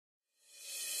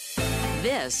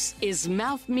This is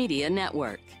Mouth Media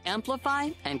Network.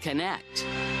 Amplify and connect.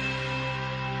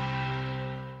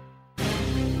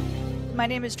 My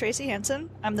name is Tracy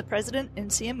Hansen. I'm the president and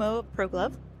CMO of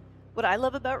ProGlove. What I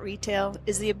love about retail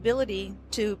is the ability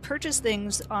to purchase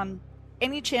things on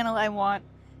any channel I want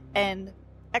and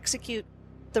execute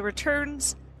the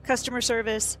returns, customer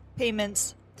service,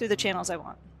 payments through the channels I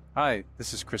want. Hi,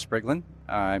 this is Chris Briglin.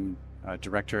 I'm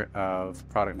Director of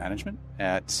Product Management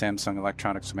at Samsung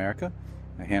Electronics America.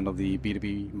 I handle the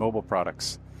B2B mobile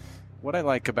products. What I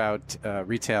like about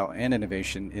retail and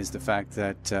innovation is the fact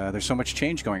that there's so much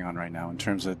change going on right now in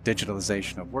terms of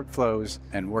digitalization of workflows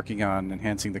and working on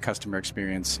enhancing the customer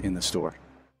experience in the store.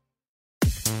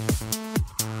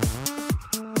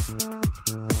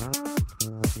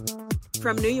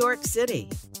 From New York City,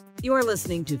 you're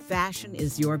listening to Fashion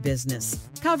is Your Business,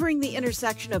 covering the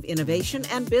intersection of innovation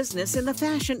and business in the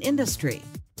fashion industry.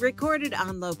 Recorded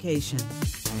on location.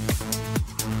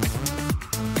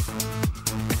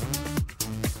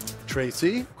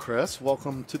 Tracy, Chris,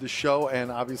 welcome to the show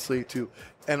and obviously to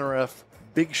NRF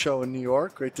Big Show in New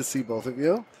York. Great to see both of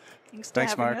you.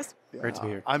 Thanks Mark. us. Great to be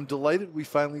here. I'm delighted we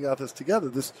finally got this together.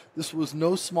 This was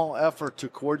no small effort to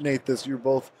coordinate this. You're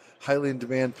both highly in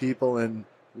demand people, and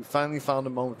we finally found a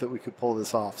moment that we could pull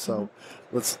this off. So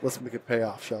let's make it pay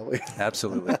off, shall we?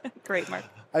 Absolutely. Great, Mark.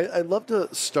 I'd love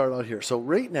to start out here. So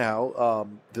right now,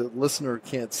 the listener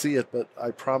can't see it, but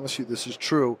I promise you this is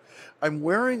true. I'm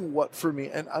wearing what for me,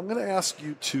 and I'm going to ask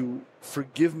you to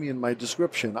forgive me in my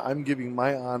description. I'm giving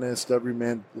my honest,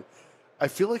 everyman. I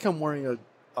feel like I'm wearing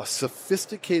a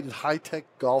sophisticated, high-tech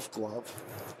golf glove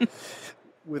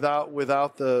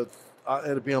without the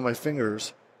it being on my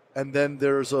fingers. And then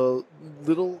there's a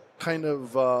little kind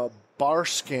of bar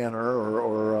scanner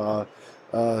or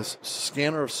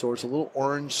scanner of sorts, a little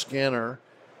orange scanner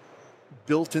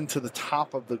built into the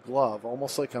top of the glove,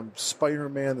 almost like I'm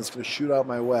Spider-Man that's going to shoot out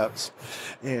my webs.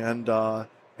 And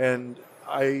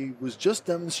I was just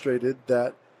demonstrated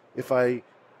that if I,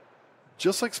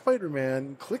 just like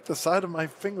Spider-Man, click the side of my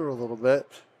finger a little bit,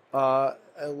 a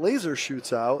laser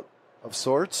shoots out of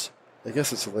sorts. I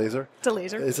guess it's a laser. It's a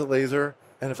laser. It's a laser.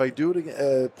 And if I do it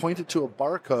again, point it to a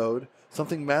barcode,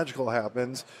 something magical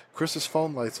happens. Chris's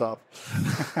phone lights up,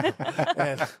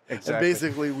 and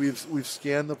basically we've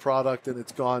scanned the product and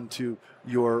it's gone to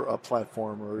your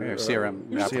platform or your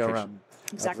CRM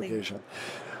application.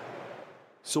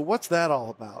 So what's that all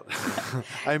about?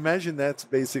 I imagine that's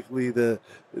basically the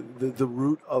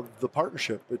root of the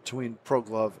partnership between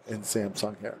ProGlove and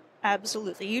Samsung here.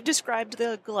 Absolutely. You described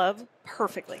the glove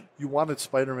perfectly. You wanted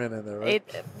Spider-Man in there, right?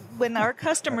 When our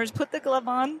customers put the glove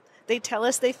on, they tell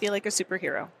us they feel like a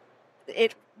superhero.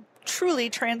 It truly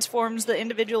transforms the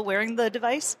individual wearing the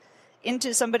device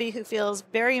into somebody who feels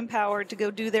very empowered to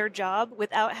go do their job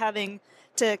without having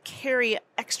to carry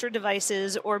extra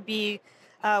devices or be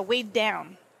weighed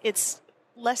down. It's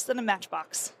less than a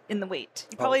matchbox in the weight.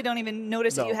 You probably don't even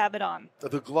notice that you have it on.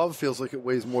 The glove feels like it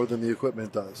weighs more than the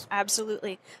equipment does.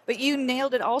 Absolutely. But you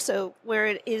nailed it also, where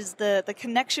it is the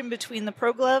connection between the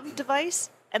ProGlove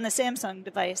device and the Samsung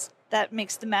device that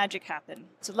makes the magic happen.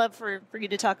 So I'd love for you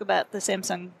to talk about the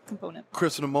Samsung component.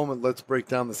 Chris, in a moment, let's break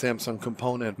down the Samsung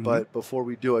component. Mm-hmm. But before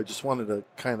we do, I just wanted to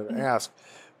kind of ask,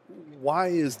 why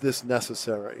is this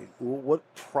necessary?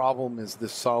 What problem is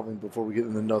this solving before we get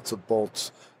in the nuts and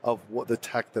bolts of what the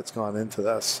tech that's gone into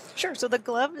this? Sure. So the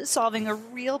glove is solving a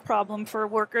real problem for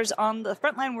workers on the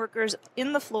frontline workers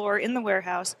in the floor, in the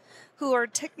warehouse, who are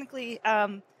technically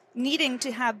needing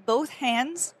to have both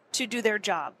hands to do their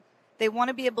job. They want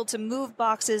to be able to move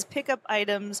boxes, pick up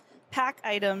items, pack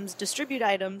items, distribute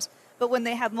items. But when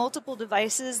they have multiple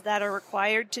devices that are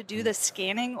required to do the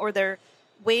scanning, or they're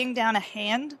weighing down a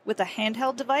hand with a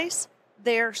handheld device,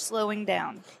 they're slowing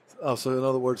down. Oh, so in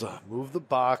other words, move the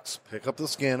box, pick up the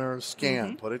scanner,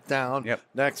 scan, put it down,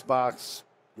 next box.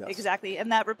 Yes. Exactly.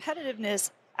 And that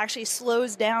repetitiveness actually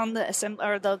slows down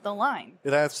the line.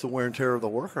 It adds to wear and tear of the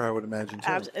worker, I would imagine,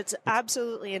 too. It's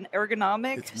absolutely an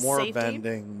ergonomic, it's more safety.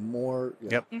 Bending, more... Yeah.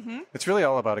 Yep. Mm-hmm. It's really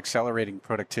all about accelerating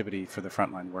productivity for the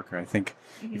frontline worker. I think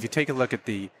if you take a look at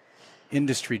the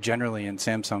industry generally and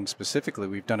Samsung specifically,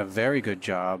 we've done a very good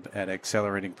job at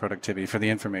accelerating productivity for the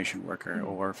information worker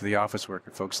or for the office worker,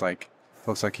 folks like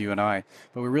you and I.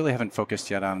 But we really haven't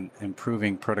focused yet on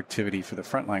improving productivity for the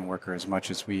frontline worker as much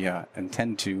as we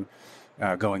intend to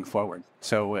going forward.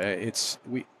 So at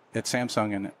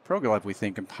Samsung and ProGlove, we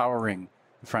think empowering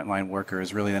the frontline worker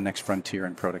is really the next frontier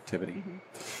in productivity. Mm-hmm.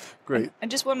 Great. And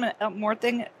just one more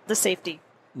thing, the safety.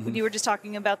 Mm-hmm. You were just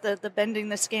talking about the bending,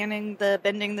 the scanning, the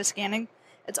bending, the scanning.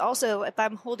 It's also, if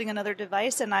I'm holding another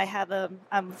device and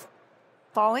I'm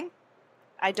falling,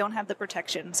 I don't have the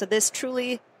protection. So this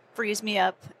truly frees me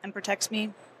up and protects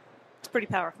me. It's pretty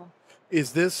powerful.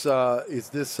 Is this a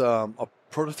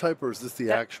prototype, or is this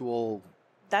the actual?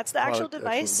 That's the actual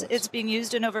device. It's being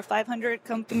used in over 500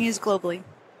 companies globally.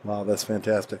 Wow, that's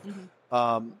fantastic.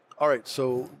 All right,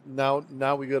 so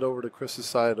now we get over to Chris's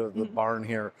side of the barn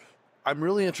here. I'm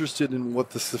really interested in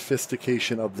what the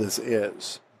sophistication of this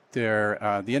is.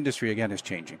 The industry, again, is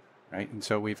changing, right? And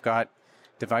so we've got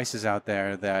devices out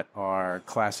there that are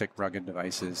classic rugged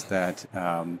devices that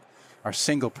are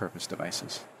single-purpose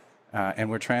devices. And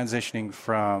we're transitioning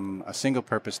from a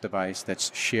single-purpose device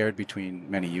that's shared between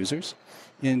many users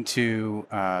into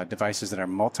devices that are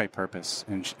multi-purpose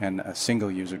and a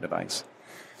single-user device.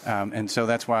 And so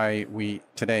that's why we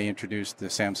today introduced the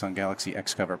Samsung Galaxy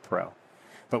XCover Pro.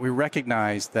 But we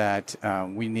recognize that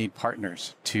we need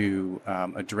partners to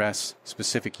address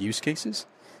specific use cases.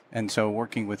 And so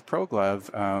working with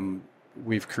ProGlove,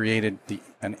 we've created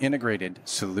an integrated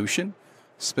solution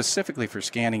specifically for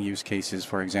scanning use cases,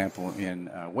 for example, in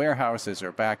warehouses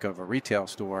or back of a retail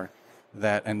store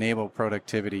that enable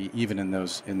productivity even in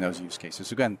those use cases.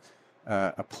 So again,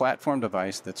 a platform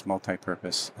device that's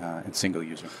multi-purpose and single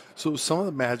user. So some of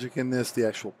the magic in this, the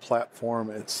actual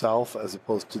platform itself as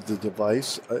opposed to the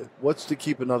device, what's to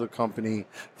keep another company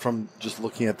from just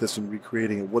looking at this and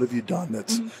recreating it? What have you done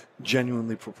that's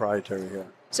genuinely proprietary here?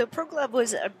 So ProGlove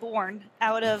was born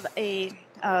out of a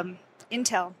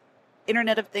Intel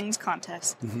Internet of Things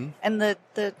contest. And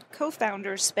the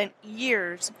co-founders spent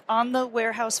years on the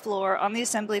warehouse floor, on the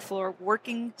assembly floor,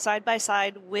 working side by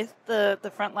side with the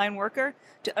frontline worker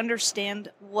to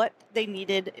understand what they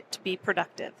needed to be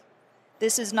productive.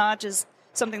 This is not just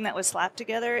something that was slapped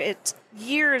together. It's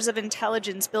years of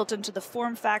intelligence built into the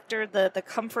form factor, the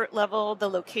comfort level, the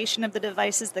location of the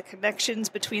devices, the connections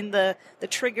between the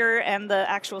trigger and the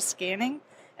actual scanning.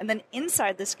 And then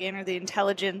inside the scanner, the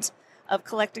intelligence of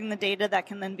collecting the data that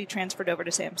can then be transferred over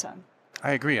to Samsung.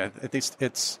 I agree.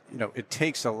 It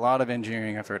takes a lot of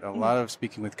engineering effort, a lot of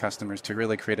speaking with customers to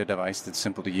really create a device that's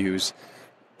simple to use,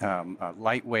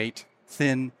 lightweight,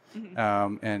 thin,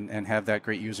 and have that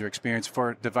great user experience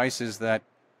for devices that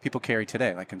people carry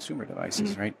today, like consumer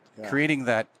devices, right? Yeah. Creating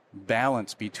that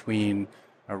balance between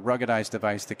a ruggedized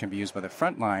device that can be used by the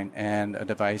frontline and a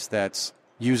device that's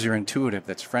user intuitive,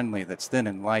 that's friendly, that's thin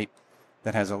and light,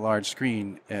 that has a large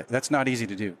screen, that's not easy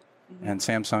to do. And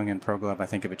Samsung and ProGlove, I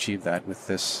think, have achieved that with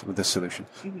this solution.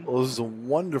 Well, this is a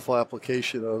wonderful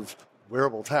application of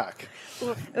wearable tech.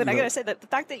 Well, and I got to say that the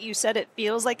fact that you said it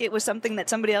feels like it was something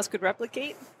that somebody else could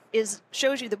replicate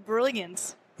shows you the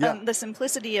brilliance and the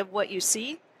simplicity of what you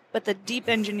see, but the deep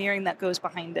engineering that goes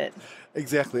behind it.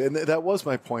 Exactly. And that was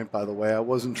my point, by the way. I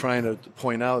wasn't trying to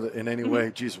point out in any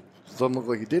way, geez, it doesn't look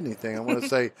like you did anything. I want to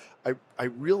say I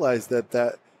realized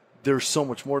that there's so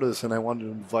much more to this, and I wanted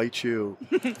to invite you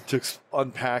to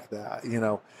unpack that.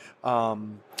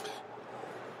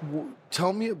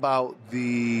 Tell me about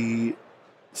the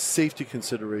safety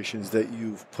considerations that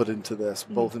you've put into this,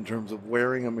 both in terms of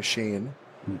wearing a machine,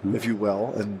 if you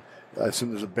will, and I assume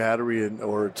there's a battery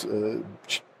or it's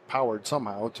powered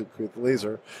somehow to create the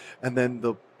laser, and then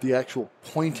the actual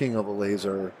pointing of a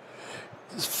laser.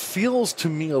 Feels to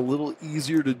me a little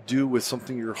easier to do with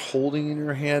something you're holding in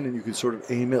your hand and you can sort of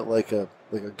aim it like a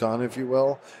gun, if you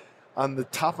will. On the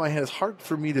top of my head, it's hard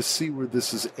for me to see where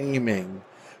this is aiming.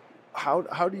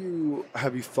 Have you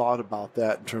thought about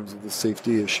that in terms of the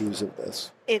safety issues of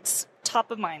this? It's top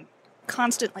of mind,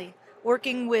 constantly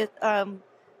working with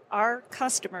our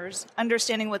customers,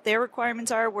 understanding what their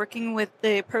requirements are, working with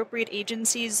the appropriate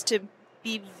agencies to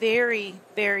be very,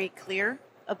 very clear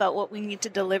about what we need to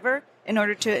deliver in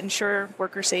order to ensure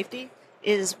worker safety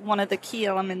is one of the key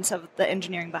elements of the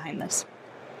engineering behind this.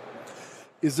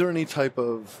 Is there any type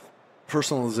of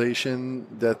personalization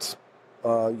that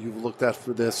you've looked at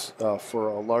for this, for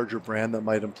a larger brand that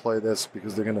might employ this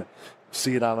because they're going to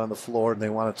see it out on the floor and they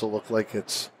want it to look like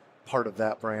it's part of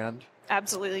that brand?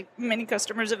 Absolutely. Many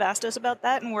customers have asked us about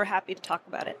that, and we're happy to talk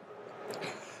about it.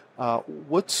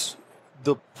 What's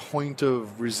the point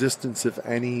of resistance, if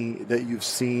any, that you've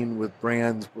seen with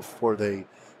brands before they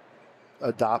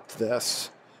adopt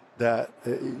this that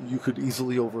you could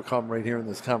easily overcome right here in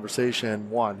this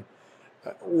conversation, one?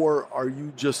 Or are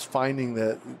you just finding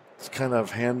that it's kind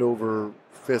of hand over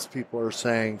fist, people are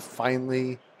saying,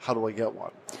 finally, how do I get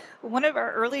one? One of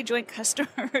our early joint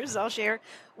customers, I'll share,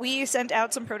 we sent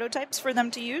out some prototypes for them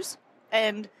to use,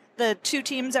 and the two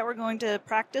teams that were going to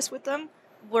practice with them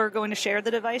were going to share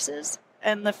the devices.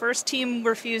 And the first team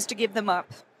refused to give them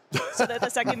up, so that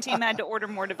the second team had to order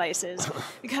more devices.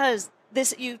 Because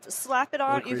you slap it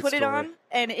on, you put it on,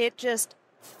 and it just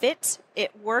fits,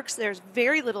 it works, there's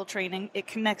very little training, it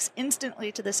connects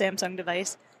instantly to the Samsung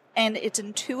device, and it's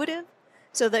intuitive.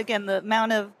 So that, again, the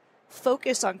amount of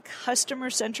focus on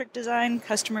customer-centric design,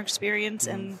 customer experience,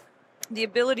 and the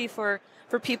ability for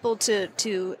people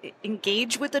to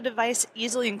engage with the device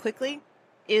easily and quickly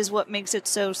is what makes it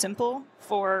so simple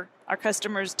for our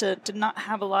customers to not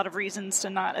have a lot of reasons to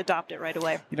not adopt it right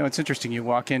away. You know, it's interesting. You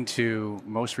walk into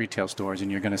most retail stores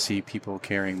and you're going to see people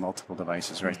carrying multiple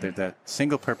devices, right? They're that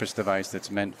single-purpose device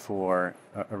that's meant for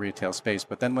a retail space.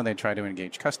 But then when they try to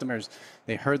engage customers,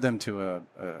 they herd them to a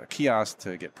kiosk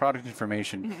to get product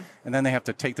information, and then they have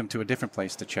to take them to a different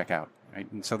place to check out,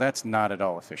 right? And so that's not at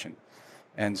all efficient.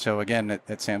 And so again, at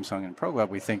Samsung and ProGlove,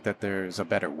 we think that there's a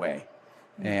better way.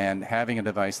 And having a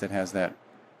device that has that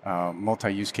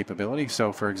multi-use capability.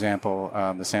 So, for example,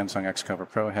 the Samsung XCover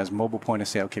Pro has mobile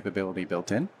point-of-sale capability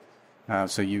built in,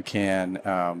 so you can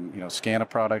scan a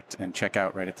product and check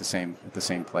out right at the same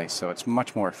place. So it's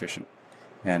much more efficient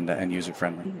and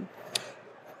user-friendly.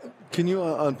 Can you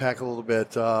unpack a little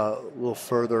bit, a little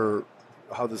further,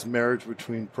 how this marriage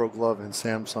between ProGlove and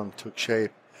Samsung took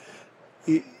shape?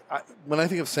 When I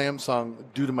think of Samsung,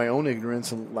 due to my own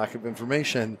ignorance and lack of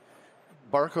information,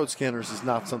 barcode scanners is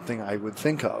not something I would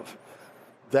think of.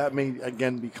 That may,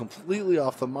 again, be completely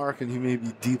off the mark, and he may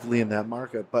be deeply in that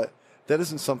market, but that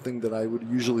isn't something that I would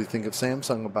usually think of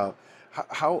Samsung about.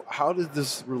 How did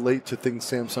this relate to things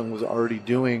Samsung was already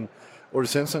doing, or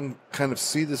does Samsung kind of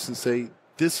see this and say,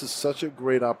 this is such a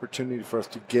great opportunity for us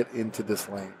to get into this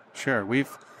lane? Sure.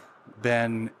 We've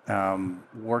been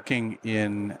working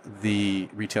in the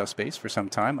retail space for some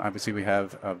time. Obviously, we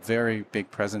have a very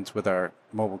big presence with our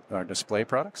display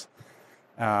products,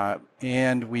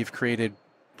 and we've created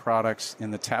products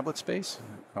in the tablet space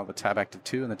called the Tab Active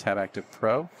 2 and the Tab Active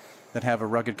Pro that have a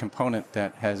rugged component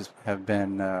that have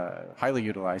been highly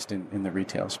utilized in the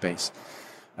retail space.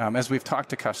 As we've talked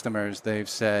to customers, they've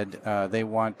said they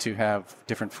want to have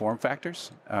different form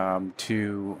factors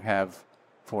to have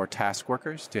for task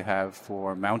workers, to have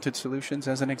for mounted solutions,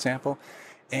 as an example,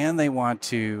 and they want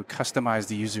to customize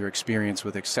the user experience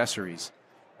with accessories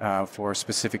for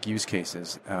specific use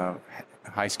cases,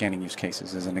 high scanning use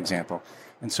cases, as an example.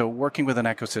 And so working with an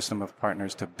ecosystem of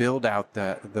partners to build out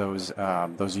those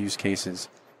use cases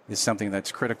is something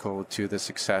that's critical to the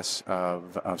success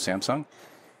of Samsung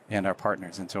and our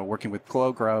partners. And so working with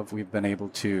ProGlove, we've been able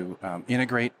to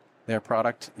integrate their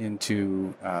product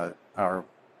into our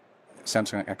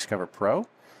Samsung XCover Pro,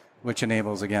 which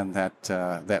enables, again,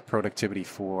 that productivity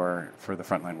for the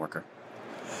frontline worker.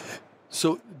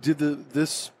 So did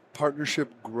this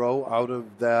partnership grow out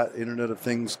of that Internet of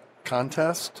Things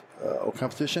contest or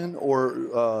competition?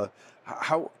 Or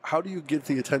how do you get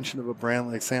the attention of a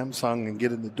brand like Samsung and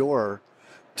get in the door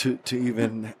to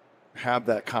even have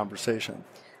that conversation?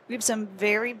 We have some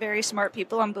very, very smart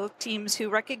people on both teams who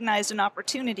recognized an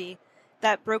opportunity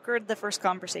that brokered the first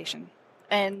conversation.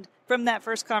 And from that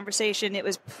first conversation, it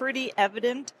was pretty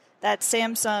evident that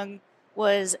Samsung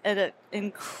was an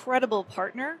incredible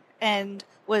partner and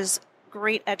was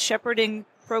great at shepherding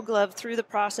ProGlove through the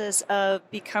process of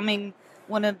becoming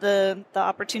one of the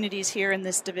opportunities here in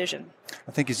this division.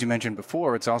 I think, as you mentioned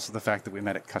before, it's also the fact that we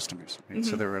met at customers. Right?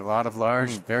 So there were a lot of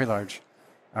large, very large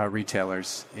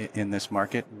retailers in this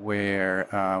market where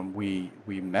we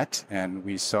met and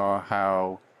we saw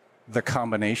how the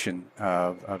combination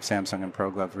of Samsung and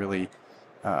ProGlove really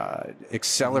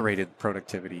accelerated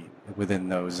productivity within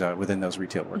those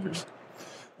retail workers.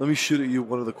 Let me shoot at you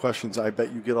one of the questions I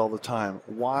bet you get all the time.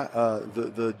 Why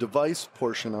the device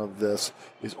portion of this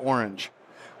is orange?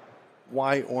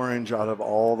 Why orange out of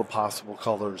all the possible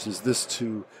colors? Is this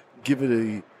to give it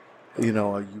a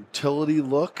utility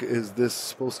look? Is this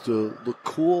supposed to look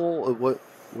cool?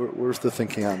 Where's the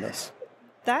thinking on this?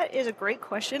 That is a great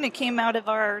question. It came out of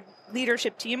our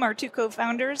leadership team. Our two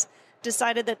co-founders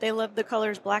decided that they loved the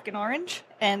colors black and orange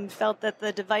and felt that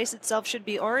the device itself should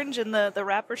be orange and the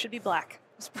wrapper should be black.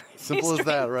 Simple as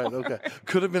that, right? Okay.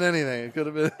 Could have been anything. It could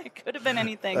have been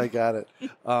anything. I got it.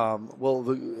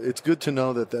 Well, it's good to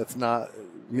know that that's not,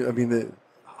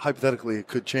 hypothetically it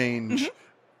could change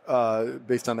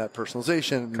based on that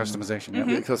personalization. Customization.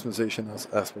 Customization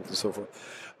aspect and so forth.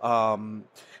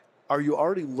 Are you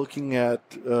already looking at,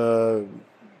 ProGlove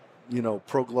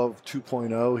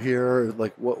 2.0 here?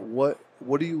 Like, what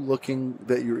are you looking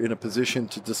that you're in a position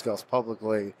to discuss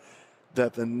publicly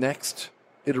that the next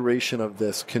iteration of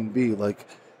this can be? Like,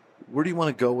 where do you want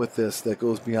to go with this that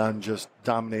goes beyond just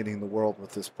dominating the world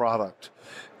with this product?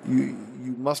 You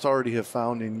must already have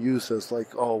found in use as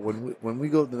like, when we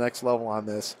go to the next level on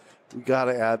this, we got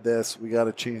to add this, we got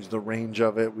to change the range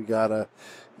of it, we got to,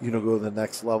 go to the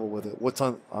next level with it. What's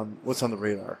on the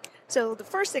radar? So the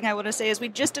first thing I want to say is we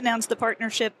just announced the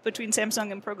partnership between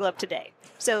Samsung and ProGlove today.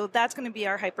 So that's going to be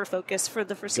our hyper focus for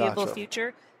the foreseeable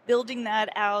future. Building that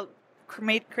out,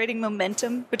 creating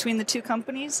momentum between the two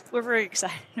companies. We're very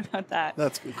excited about that.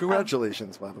 That's good.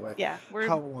 Congratulations, by the way. Yeah,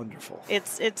 how wonderful.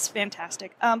 It's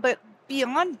fantastic. But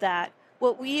beyond that,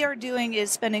 what we are doing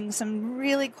is spending some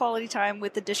really quality time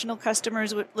with additional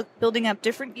customers, building up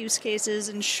different use cases,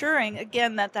 ensuring,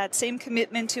 again, that same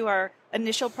commitment to our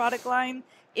initial product line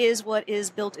is what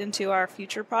is built into our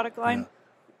future product line. Yeah.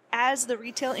 As the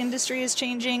retail industry is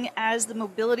changing, as the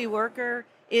mobility worker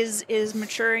is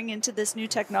maturing into this new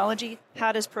technology,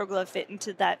 how does ProGlove fit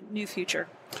into that new future?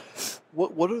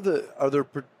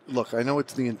 Look, I know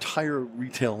it's the entire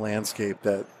retail landscape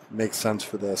that makes sense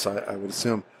for this, I would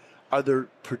assume. Are there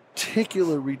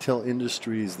particular retail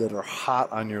industries that are hot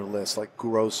on your list, like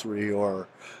grocery or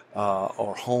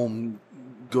home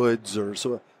goods, or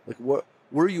so? Like,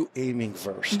 where are you aiming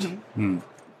first? Mm-hmm.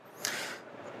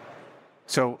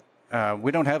 So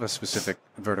we don't have a specific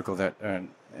vertical that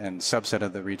and subset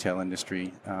of the retail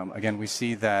industry. Again, we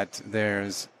see that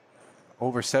there's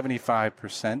over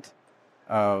 75%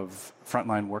 of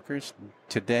frontline workers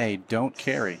today don't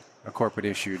carry a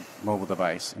corporate-issued mobile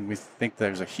device, and we think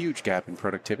there's a huge gap in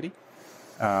productivity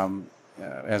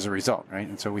as a result, right?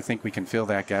 And so we think we can fill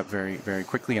that gap very, very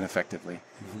quickly and effectively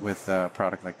with a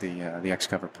product like the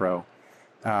XCover Pro.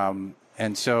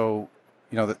 And so,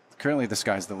 currently the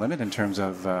sky's the limit in terms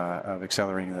of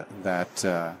accelerating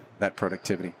that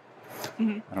productivity.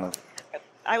 Mm-hmm. I don't know.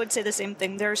 I would say the same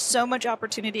thing. There's so much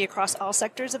opportunity across all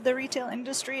sectors of the retail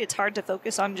industry. It's hard to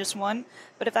focus on just one.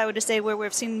 But if I were to say where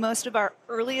we've seen most of our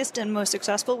earliest and most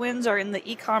successful wins are in the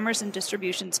e-commerce and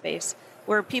distribution space,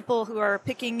 where people who are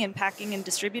picking and packing and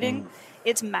distributing,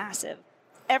 it's massive.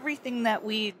 Everything that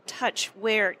we touch,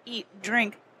 wear, eat,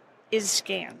 drink is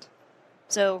scanned.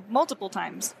 So multiple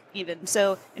times even.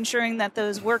 So ensuring that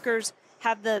those workers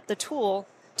have the tool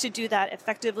to do that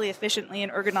effectively, efficiently,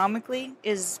 and ergonomically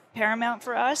is paramount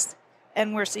for us.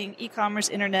 And we're seeing e-commerce,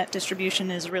 internet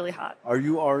distribution is really hot. Are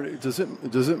you already? Does it?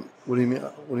 What do you mean?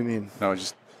 What do you mean? No, I was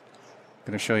just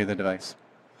going to show you the device.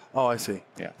 Oh, I see.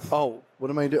 Yeah. Oh,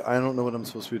 what am I doing? I don't know what I'm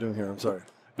supposed to be doing here. I'm sorry.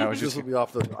 No, this will be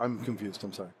off the. I'm confused.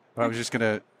 I'm sorry.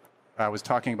 I was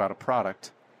talking about a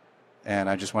product, and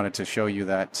I just wanted to show you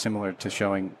that, similar to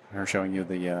showing you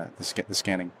the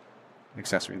scanning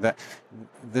accessory.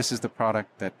 This is the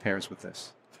product that pairs with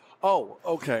this. Oh,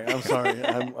 okay. I'm sorry.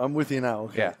 I'm with you now.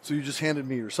 Okay. Yeah. So you just handed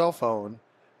me your cell phone,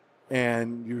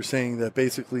 and you're saying that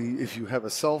basically, if you have a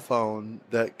cell phone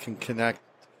that can connect.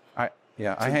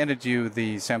 I handed you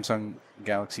the Samsung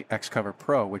Galaxy XCover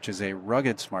Pro, which is a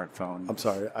rugged smartphone. I'm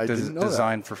sorry, I didn't know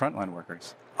designed for frontline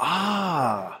workers.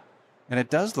 Ah. And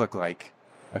it does look like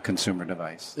a consumer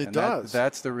device. It does.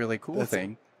 That's the really cool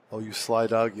thing. Oh, you sly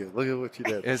dog, you. Look at what you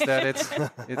did. Is that it's a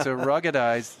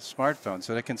ruggedized smartphone,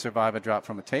 so it can survive a drop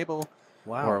from a table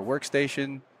or a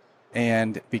workstation.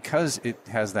 And because it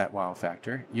has that wow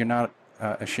factor, you're not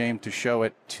ashamed to show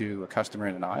it to a customer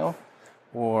in an aisle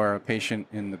or a patient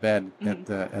in the bed at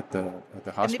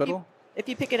the hospital. If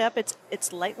you pick it up,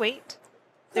 it's lightweight.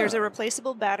 There's a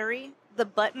replaceable battery. The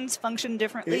buttons function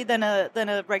differently than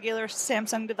a regular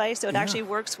Samsung device, so it actually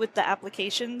works with the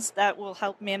applications that will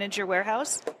help manage your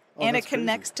warehouse. And it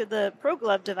connects to the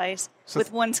ProGlove device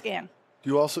with one scan.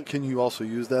 Can you also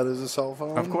use that as a cell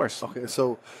phone? Of course. Okay,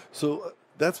 so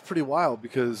that's pretty wild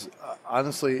because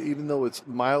honestly, even though it's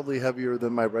mildly heavier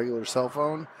than my regular cell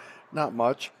phone, not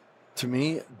much to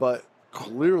me, but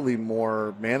clearly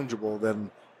more manageable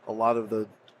than a lot of the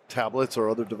tablets or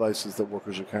other devices that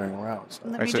workers are carrying around. So.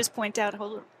 Let me just point out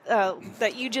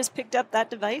that you just picked up that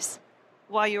device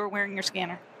while you were wearing your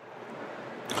scanner.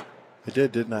 I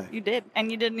did, didn't I? You did, and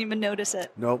you didn't even notice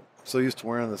it. Nope. So used to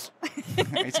wearing this.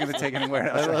 He's going to take it anywhere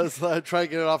else. Let's try to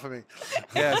get it off of me.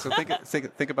 Yeah. So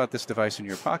think about this device in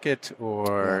your pocket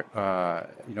or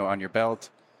on your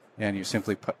belt, and you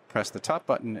simply press the top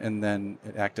button, and then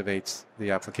it activates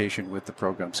the application with the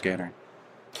program scanner.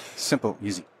 Simple,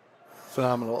 easy.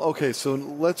 Phenomenal. Okay, so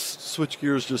let's switch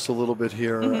gears just a little bit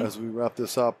here as we wrap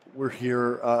this up. We're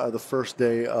here the first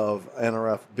day of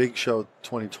NRF Big Show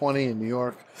 2020 in New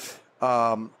York.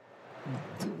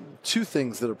 Two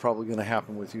things that are probably going to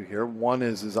happen with you here. One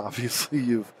is obviously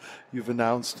you've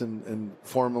announced and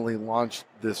formally launched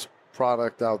this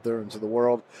product out there into the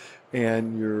world,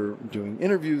 and you're doing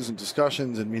interviews and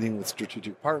discussions and meeting with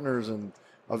strategic partners, and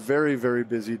a very, very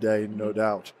busy day, no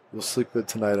doubt. You'll sleep good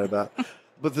tonight, I bet.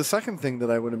 But the second thing that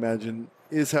I would imagine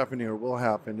is happening or will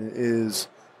happen is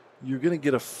you're going to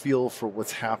get a feel for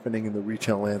what's happening in the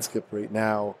retail landscape right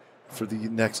now for the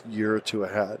next year or two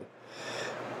ahead.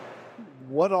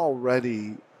 What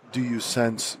already do you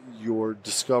sense you're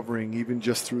discovering, even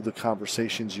just through the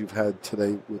conversations you've had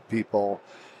today with people,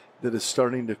 that is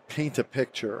starting to paint a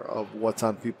picture of what's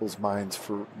on people's minds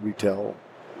for retail?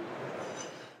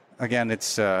 Again,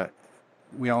 it's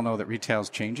we all know that retail is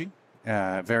changing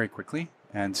very quickly,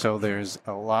 and so there's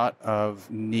a lot of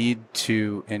need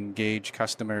to engage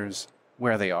customers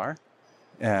where they are,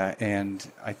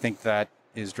 and I think that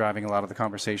is driving a lot of the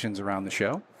conversations around the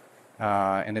show,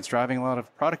 and it's driving a lot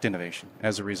of product innovation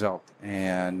as a result.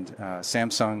 And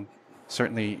Samsung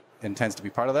certainly intends to be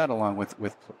part of that, along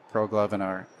with ProGlove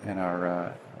and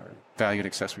our valued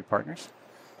accessory partners.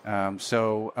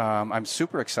 So I'm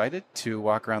super excited to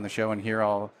walk around the show and hear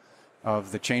all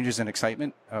of the changes and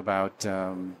excitement about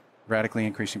radically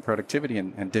increasing productivity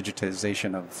and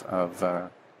digitization of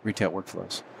retail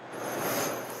workflows.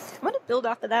 I'm going to build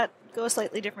off of that, go a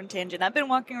slightly different tangent. I've been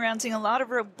walking around seeing a lot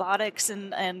of robotics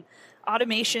and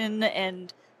automation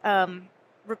and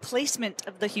replacement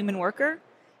of the human worker.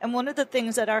 And one of the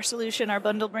things that our solution, our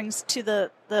bundle, brings to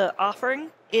the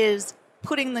offering is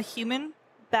putting the human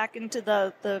back into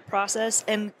the process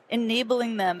and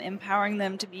enabling them, empowering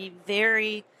them to be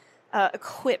very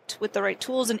equipped with the right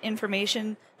tools and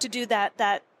information to do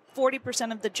that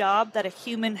 40% of the job that a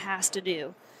human has to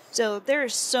do. So there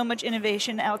is so much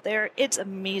innovation out there. It's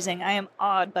amazing. I am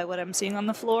awed by what I'm seeing on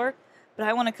the floor. But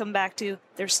I want to come back to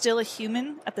there's still a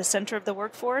human at the center of the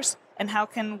workforce, and how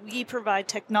can we provide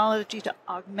technology to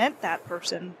augment that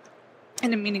person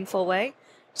in a meaningful way?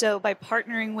 So by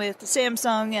partnering with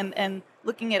Samsung and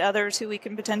looking at others who we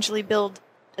can potentially build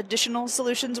additional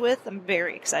solutions with, I'm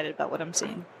very excited about what I'm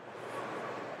seeing.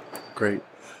 Great.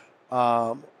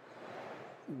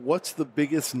 What's the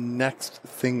biggest next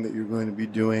thing that you're going to be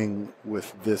doing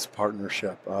with this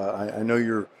partnership? I know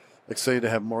you're excited to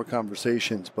have more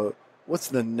conversations, but what's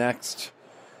the next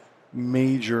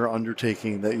major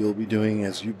undertaking that you'll be doing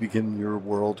as you begin your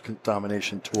world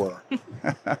domination tour?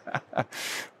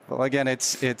 Well, again,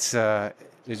 it's as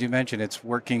you mentioned, it's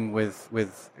working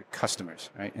with customers,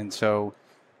 right? And so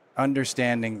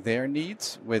understanding their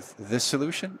needs with this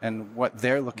solution and what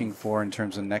they're looking for in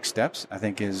terms of next steps, I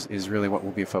think is really what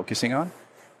we'll be focusing on.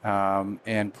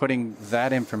 And putting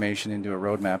that information into a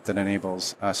roadmap that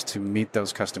enables us to meet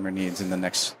those customer needs in the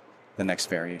next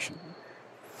variation.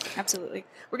 Absolutely.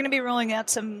 We're going to be rolling out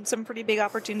some pretty big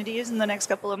opportunities in the next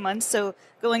couple of months. So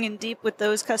going in deep with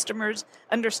those customers,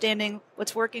 understanding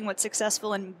what's working, what's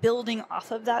successful, and building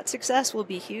off of that success will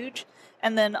be huge.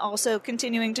 And then also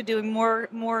continuing to do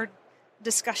more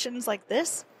discussions like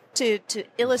this to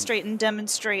illustrate and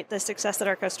demonstrate the success that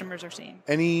our customers are seeing.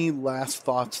 Any last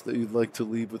thoughts that you'd like to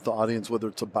leave with the audience, whether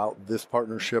it's about this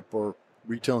partnership or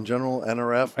retail in general,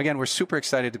 NRF? Again, we're super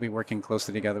excited to be working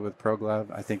closely together with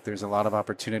ProGlove. I think there's a lot of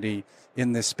opportunity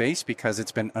in this space because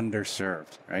it's been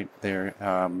underserved, right? There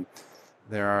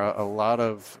are a lot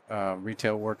of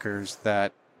retail workers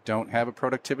that don't have a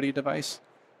productivity device,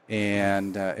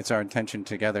 and it's our intention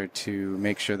together to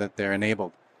make sure that they're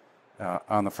enabled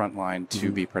on the front line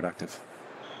to be productive.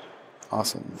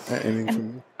 Awesome. Anything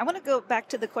from you? I want to go back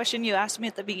to the question you asked me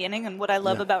at the beginning and what I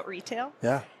love about retail.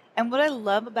 Yeah. And what I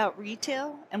love about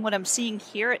retail and what I'm seeing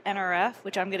here at NRF,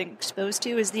 which I'm getting exposed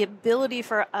to, is the ability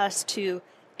for us to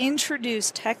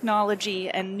introduce technology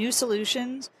and new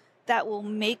solutions that will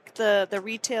make the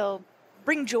retail,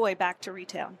 bring joy back to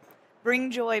retail. Bring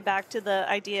joy back to the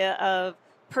idea of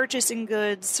purchasing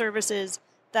goods, services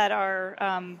that are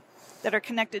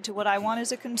connected to what I want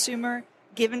as a consumer,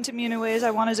 given to me in the ways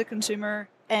I want as a consumer,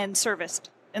 and serviced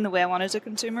in the way I want as a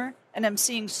consumer. And I'm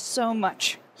seeing so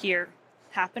much here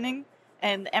happening,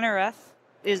 and NRF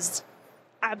is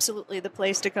absolutely the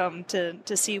place to come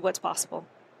to see what's possible.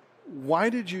 Why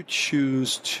did you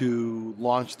choose to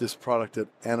launch this product at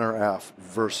NRF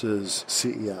versus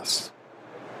CES?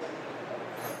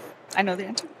 I know the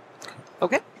answer.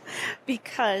 Okay.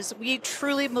 Because we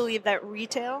truly believe that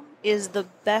retail is the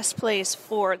best place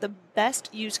for the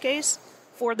best use case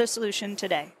for the solution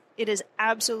today. It is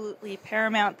absolutely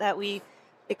paramount that we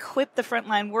equip the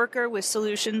frontline worker with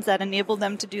solutions that enable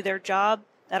them to do their job,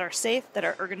 that are safe, that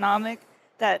are ergonomic,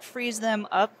 that frees them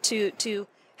up to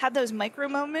have those micro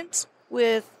moments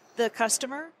with the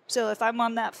customer. So if I'm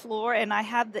on that floor and I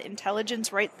have the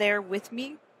intelligence right there with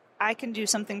me, I can do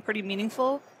something pretty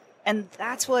meaningful. And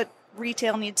that's what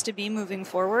retail needs to be moving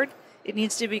forward. It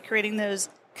needs to be creating those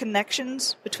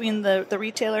connections between the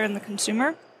retailer and the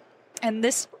consumer. And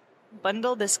this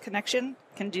bundle, this connection,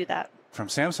 can do that. From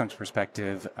Samsung's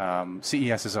perspective,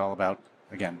 CES is all about,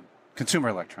 again, consumer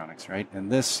electronics, right?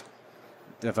 And this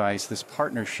device, this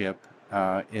partnership,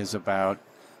 is about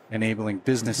enabling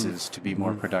businesses to be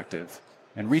more productive.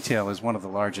 And retail is one of the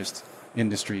largest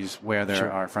industries where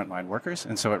there are frontline workers,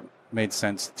 and so it made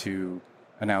sense to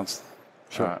announce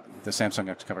the Samsung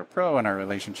XCover Pro and our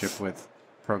relationship with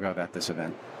ProGlove at this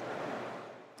event.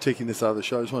 Taking this out of the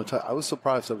show, I just want to tell you, I was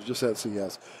surprised. I was just at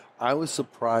CES. I was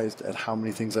surprised at how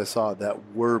many things I saw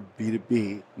that were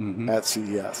B2B at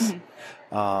CES.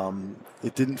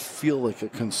 It didn't feel like a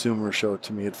consumer show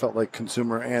to me. It felt like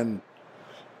consumer and,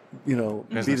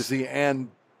 B2C and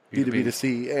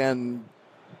B2B2C and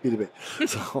B2B.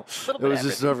 So it was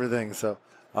just everything. So,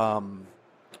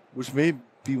 which may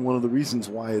be one of the reasons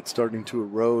why it's starting to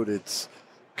erode its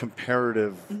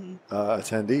comparative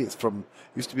attendees. From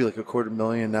used to be like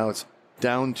 250,000, now it's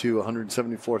down to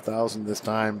 174,000 this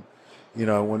time.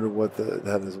 I wonder what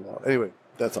that is about. Anyway,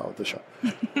 that's all with the show.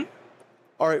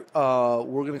 All right,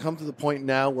 we're going to come to the point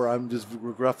now where I'm just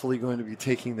regretfully going to be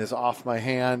taking this off my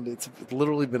hand. It's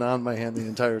literally been on my hand the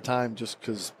entire time just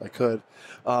because I could.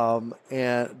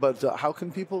 But how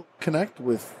can people connect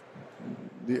with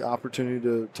the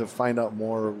opportunity to find out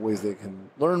more ways they can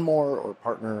learn more or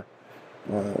partner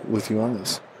with you on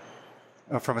this?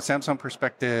 From a Samsung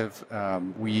perspective,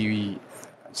 we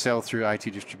sell through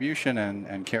IT distribution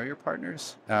and carrier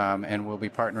partners, and we'll be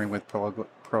partnering with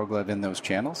ProGlove in those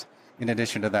channels. In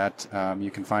addition to that,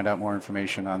 you can find out more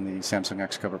information on the Samsung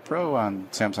XCover Pro on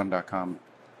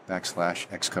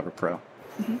samsung.com/XCover Pro.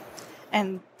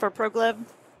 And for ProGlove,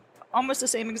 almost the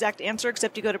same exact answer,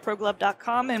 except you go to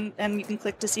ProGlove.com and you can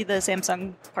click to see the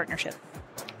Samsung partnership.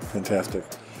 Fantastic.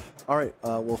 All right.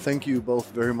 Well, thank you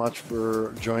both very much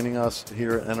for joining us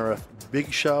here at NRF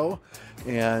Big Show.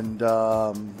 And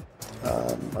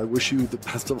I wish you the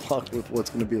best of luck with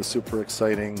what's going to be a super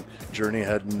exciting journey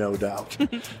ahead, no doubt.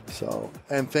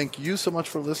 And thank you so much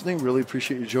for listening. Really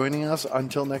appreciate you joining us.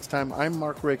 Until next time, I'm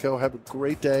Marc Raco. Have a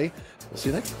great day. We'll see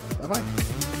you next time. Bye-bye.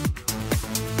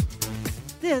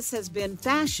 This has been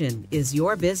Fashion is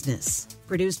Your Business,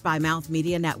 produced by Mouth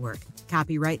Media Network.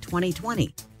 Copyright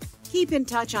 2020. Keep in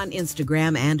touch on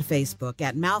Instagram and Facebook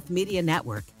at Mouth Media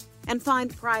Network, and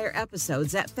find prior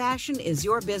episodes at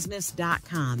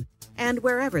fashionisyourbusiness.com and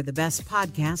wherever the best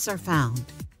podcasts are found.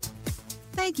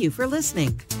 Thank you for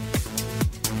listening.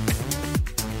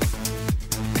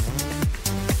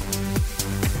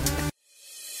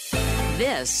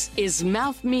 This is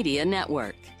Mouth Media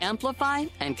Network. Amplify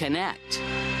and connect.